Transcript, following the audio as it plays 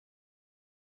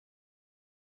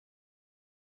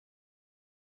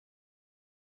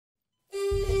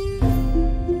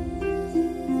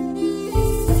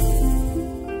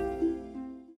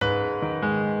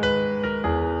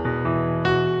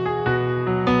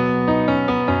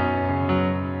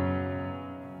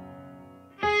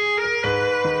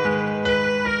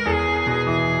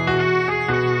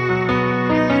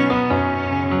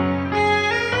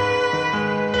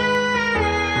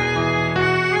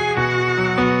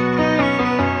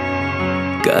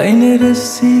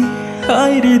Kainarasi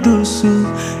haidusu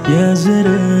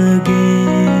yazarage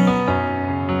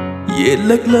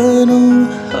Yelaklanu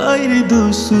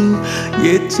haidusu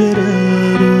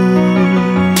yechararu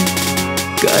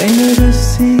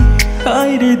Kainarasi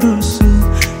haidusu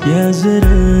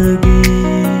yazarage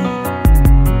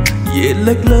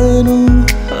Yelaklanu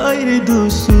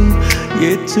haidusu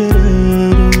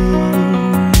yechararu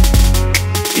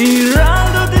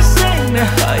ERALDUDI sengna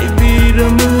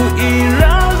haibiramu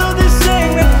ERALDUDI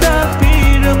sengna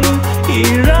tapiramu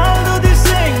ERALDUDI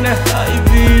sengna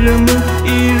haibiramu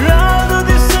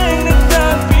ERALDUDI sengna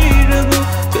tapiramu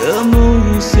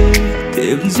Tamoise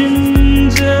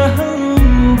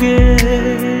temjinjahauge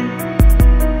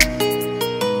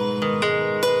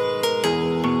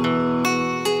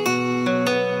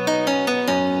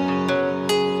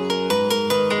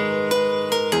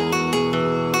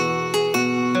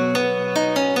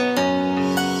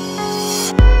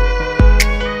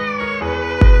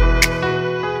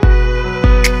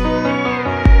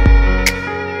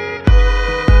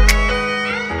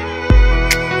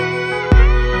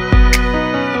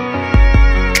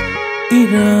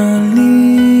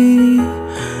Irali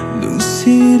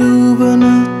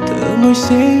nusirubana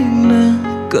tamoisena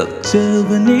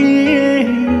kapchabane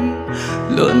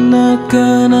lona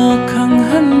kana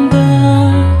khanghanda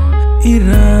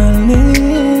Irali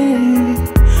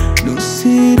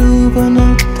nusirubana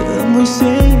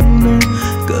tamoisena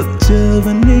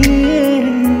kapchabane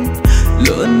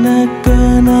lona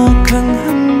kana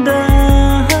khanghanda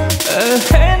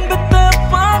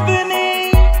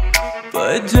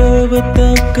Pajabata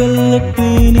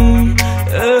kalakini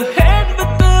ahead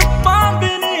with the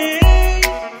bombini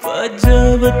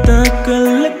Pajabata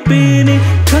kalakini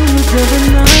Kang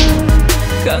javana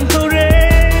Kang kore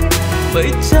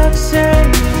May chak say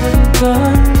Hanka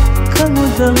Kang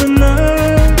javana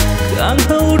Kang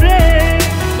kore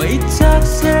May chak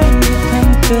say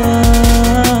Hanka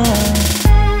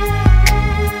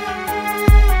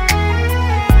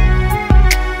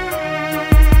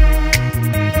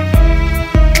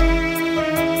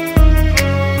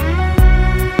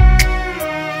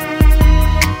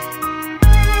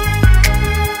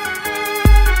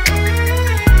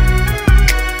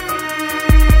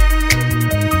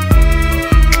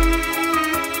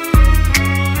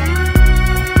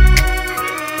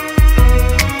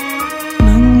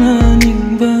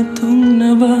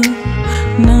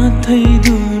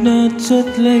Chat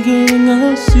lagi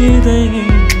ngasih day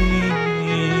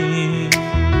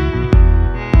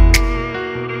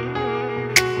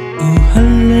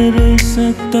Uhalere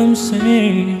satam se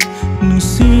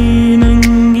nusi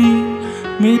nangi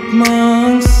mit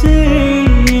mang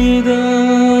sida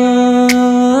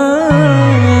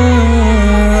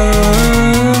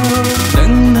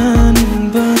Nang naning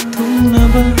batung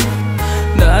naba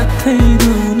na thay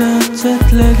du na chat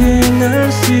lagi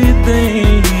ngasih day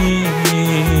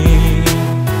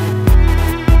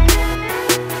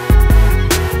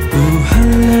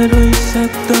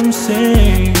Satam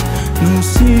se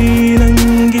nusi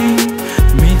langgi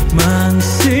mit mang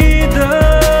sida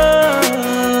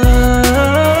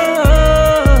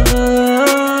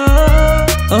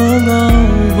Agaw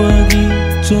bagi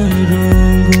joy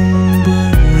rongong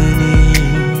bani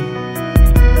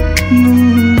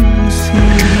Nusi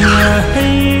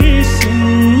ahai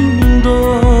sindo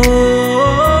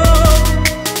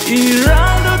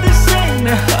ERALDUDI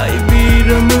sengna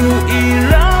haibiramu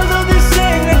ERALDUDI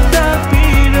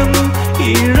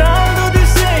ERALDUDI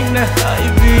sengna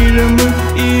haibiramu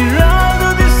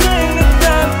ERALDUDI sengna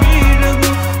tapiramu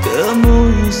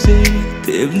Tamoise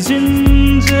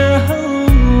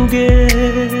temjinjahauge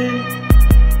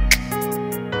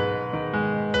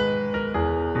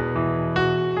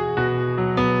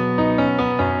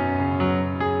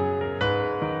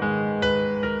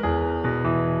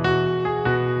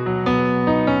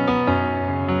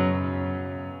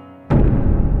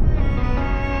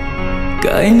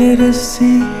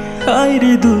Kainarasi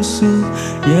haidusu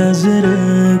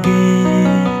yazarage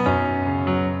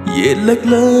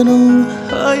Yelaklanu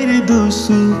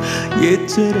haidusu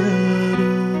yechararu